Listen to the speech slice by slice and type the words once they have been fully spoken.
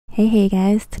Hey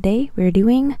guys, today we're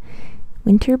doing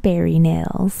winter berry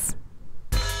nails.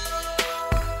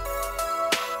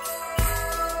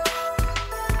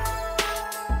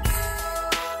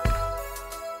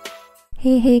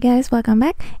 Hey guys, welcome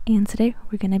back, and today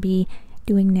we're gonna be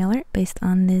doing nail art based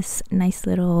on this nice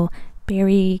little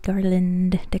berry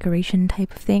garland decoration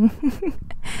type of thing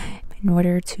in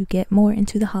order to get more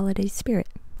into the holiday spirit.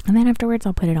 And then afterwards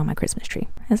I'll put it on my Christmas tree.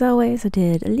 As always, I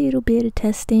did a little bit of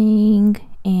testing,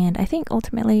 and I think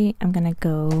ultimately I'm gonna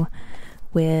go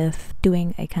with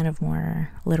doing a kind of more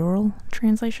literal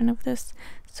translation of this.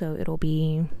 So it'll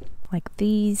be like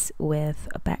these with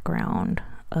a background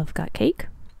of got cake.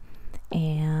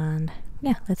 And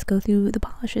yeah, let's go through the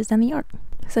polishes and the art.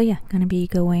 So yeah, gonna be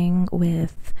going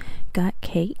with got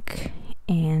cake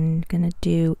and gonna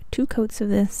do 2 coats of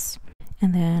this.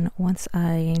 And then once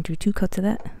I do 2 coats of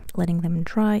that, letting them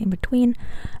dry in between,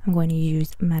 I'm going to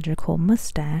use Magical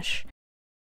Mustache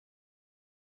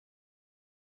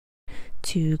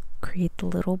to create the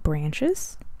little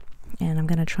branches. And I'm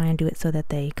going to try and do it so that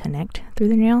they connect through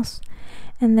the nails.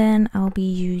 And then I'll be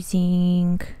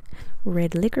using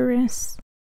red licorice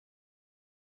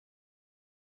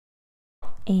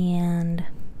and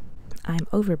I'm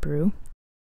Over Brew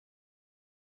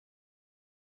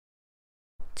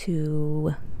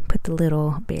to put the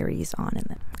little berries on in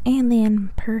them. And then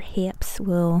perhaps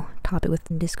we'll top it with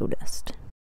disco dust.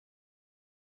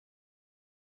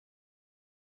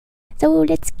 So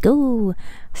let's go!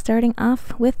 Starting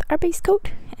off with our base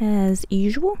coat, as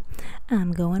usual,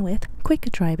 I'm going with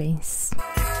Quick Dry Base.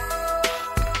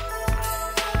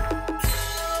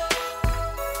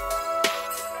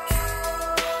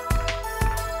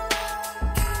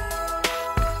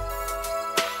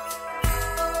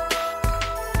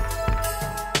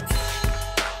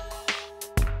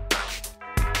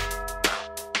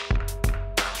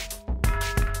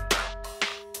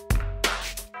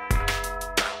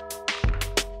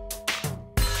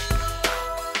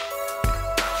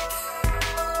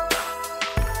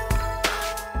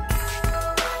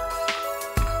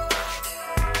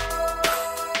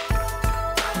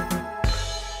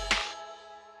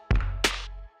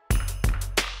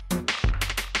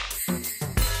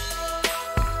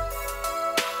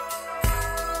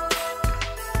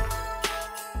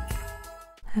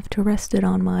 I have to rest it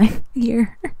on my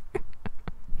ear.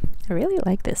 I really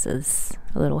like this as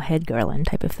a little head garland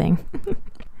type of thing.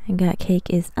 And got cake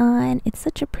is on. It's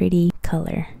such a pretty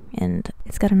color and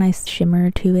it's got a nice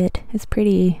shimmer to it. It's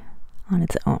pretty on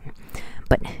its own,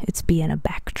 but it's being a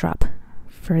backdrop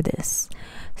for this.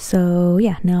 So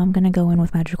yeah, now I'm gonna go in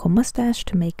with Magical Mustache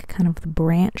to make kind of the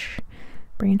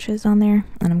branches on there,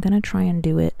 and I'm gonna try and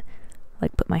do it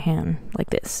like put my hand like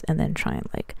this and then try and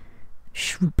like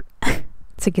swoop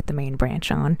to get the main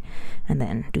branch on, and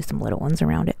then do some little ones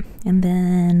around it, and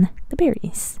then the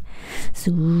berries.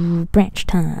 So branch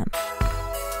time.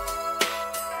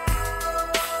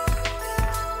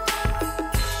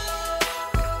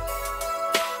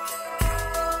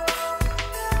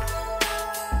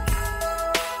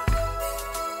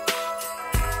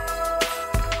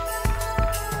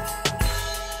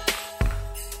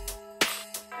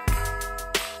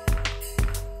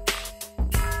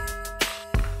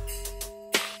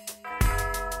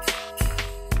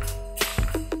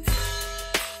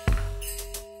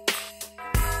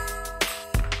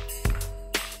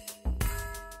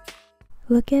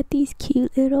 Look at these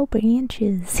cute little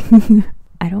branches.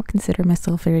 I don't consider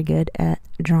myself very good at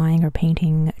drawing or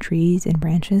painting trees and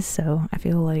branches, so I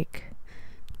feel like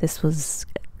this was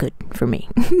good for me.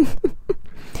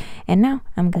 And now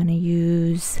I'm gonna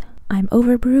use I'm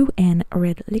Over Brew and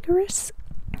red licorice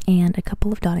and a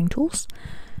couple of dotting tools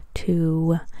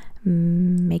to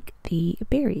make the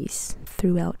berries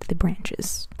throughout the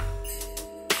branches.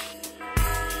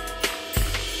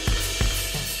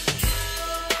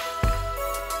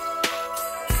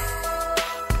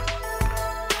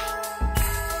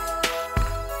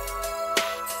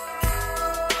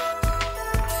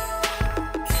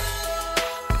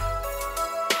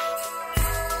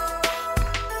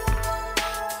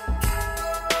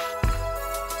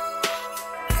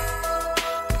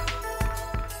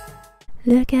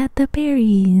 Look at the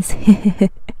berries.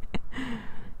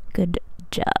 Good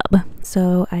job.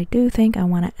 So I do think I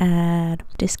want to add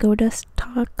disco dust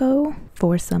taco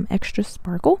for some extra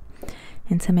sparkle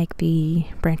and to make the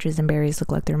branches and berries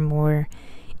look like they're more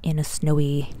in a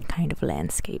snowy kind of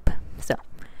landscape. So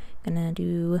I'm gonna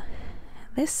do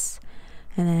this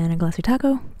and then a glossy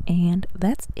taco, and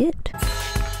that's it.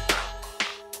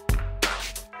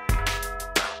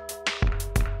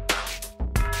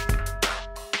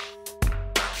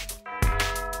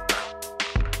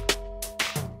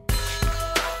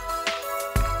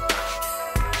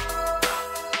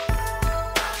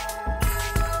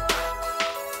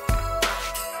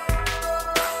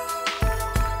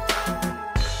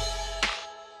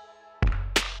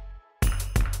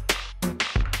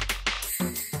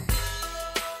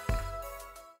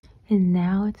 And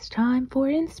now it's time for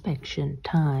inspection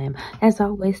time. As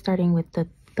always, starting with the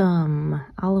thumb.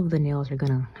 All of the nails are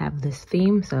gonna have this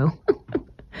theme, so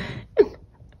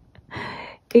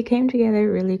it came together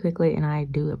really quickly, and I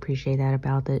do appreciate that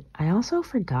about it. I also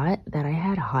forgot that I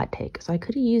had a hot take, so I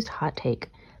could have used hot take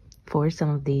for some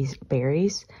of these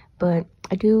berries, but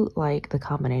I do like the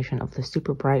combination of the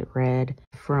super bright red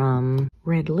from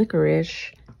red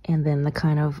licorice and then the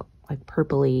kind of like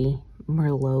purpley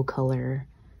Merlot color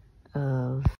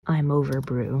of Over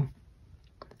Brew.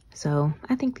 So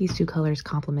I think these two colors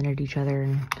complemented each other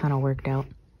and kind of worked out.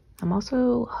 I'm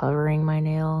also hovering my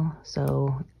nail,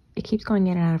 so it keeps going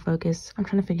in and out of focus. I'm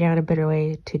trying to figure out a better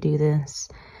way to do this,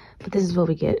 but this is what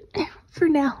we get for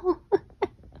now.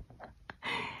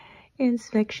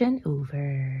 Inspection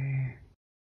over.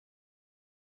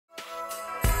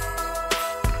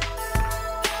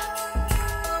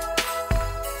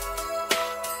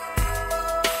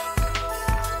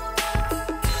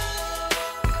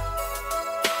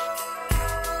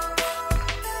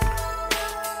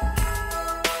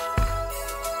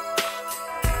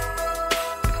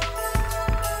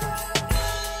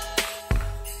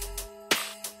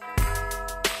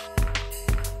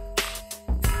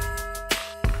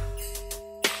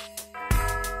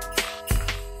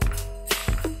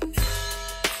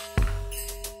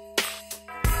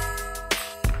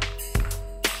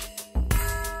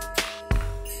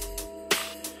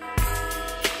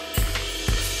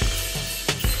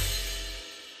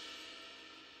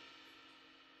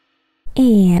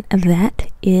 And that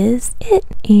is it.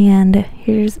 And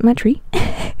here's my tree.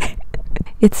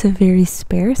 It's a very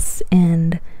sparse,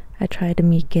 and I tried to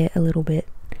make it a little bit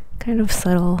kind of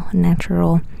subtle,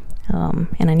 natural.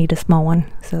 And I need a small one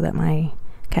so that my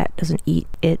cat doesn't eat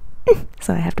it.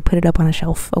 So I have to put it up on a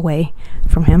shelf away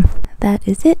from him. That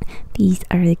is it. These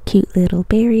are the cute little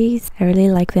berries. I really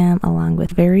like them, along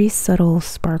with very subtle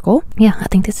sparkle. Yeah, I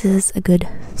think this is a good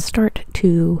start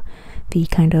to the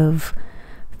kind of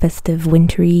festive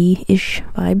wintry-ish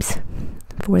vibes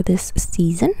for this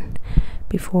season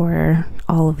before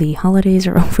all of the holidays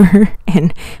are over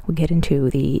and we get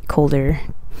into the colder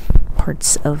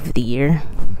parts of the year,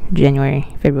 January,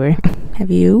 February. Have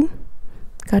you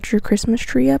got your Christmas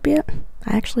tree up yet?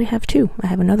 I actually have two. I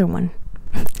have another one,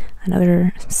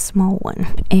 another small one.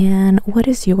 And what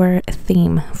is your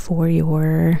theme for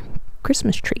your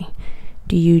Christmas tree?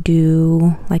 Do you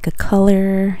do like a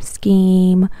color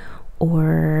scheme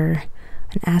or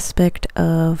an aspect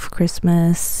of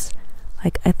Christmas?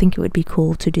 Like, I think it would be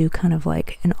cool to do kind of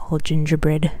like an all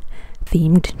gingerbread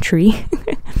themed tree.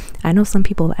 I know some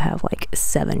people that have like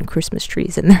 7 Christmas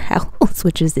trees in their house,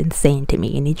 which is insane to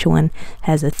me, and each one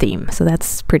has a theme, so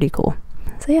that's pretty cool.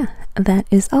 So yeah, that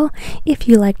is all. If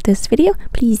you liked this video,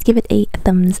 please give it a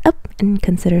thumbs up and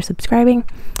consider subscribing.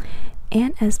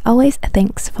 And as always,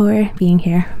 thanks for being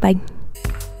here. Bye.